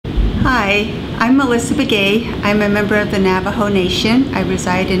Hi, I'm Melissa Begay. I'm a member of the Navajo Nation. I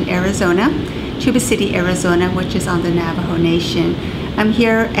reside in Arizona, Tuba City, Arizona, which is on the Navajo Nation. I'm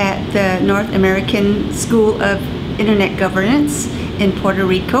here at the North American School of Internet Governance in Puerto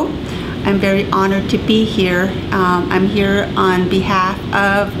Rico. I'm very honored to be here. I'm here on behalf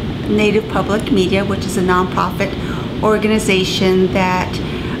of Native Public Media, which is a nonprofit organization that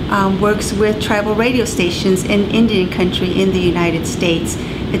works with tribal radio stations in Indian country in the United States.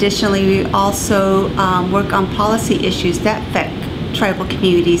 Additionally, we also work on policy issues that affect tribal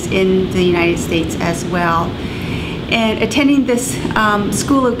communities in the United States as well. And attending this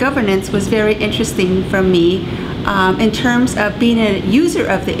School of Governance was very interesting for me in terms of being a user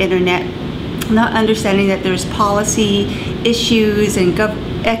of the internet, not understanding that there's policy issues and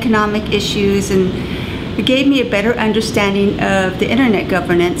economic issues, and it gave me a better understanding of the internet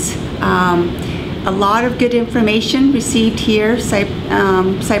governance. A lot of good information received here,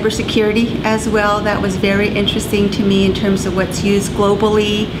 cybersecurity as well. That was very interesting to me in terms of what's used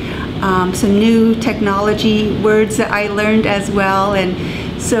globally. Some new technology words that I learned as well, and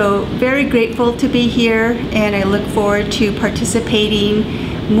so very grateful to be here, and I look forward to participating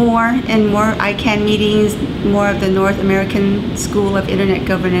more and more ICANN meetings, more of the North American School of Internet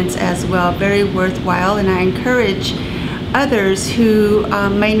Governance as well. Very worthwhile, and I encourage others who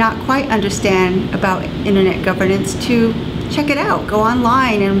may not quite understand about internet governance to check it out. Go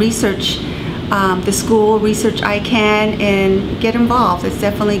online and research the school, research ICANN, and get involved. It's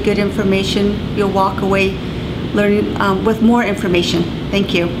definitely good information. You'll walk away learning with more information.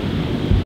 Thank you.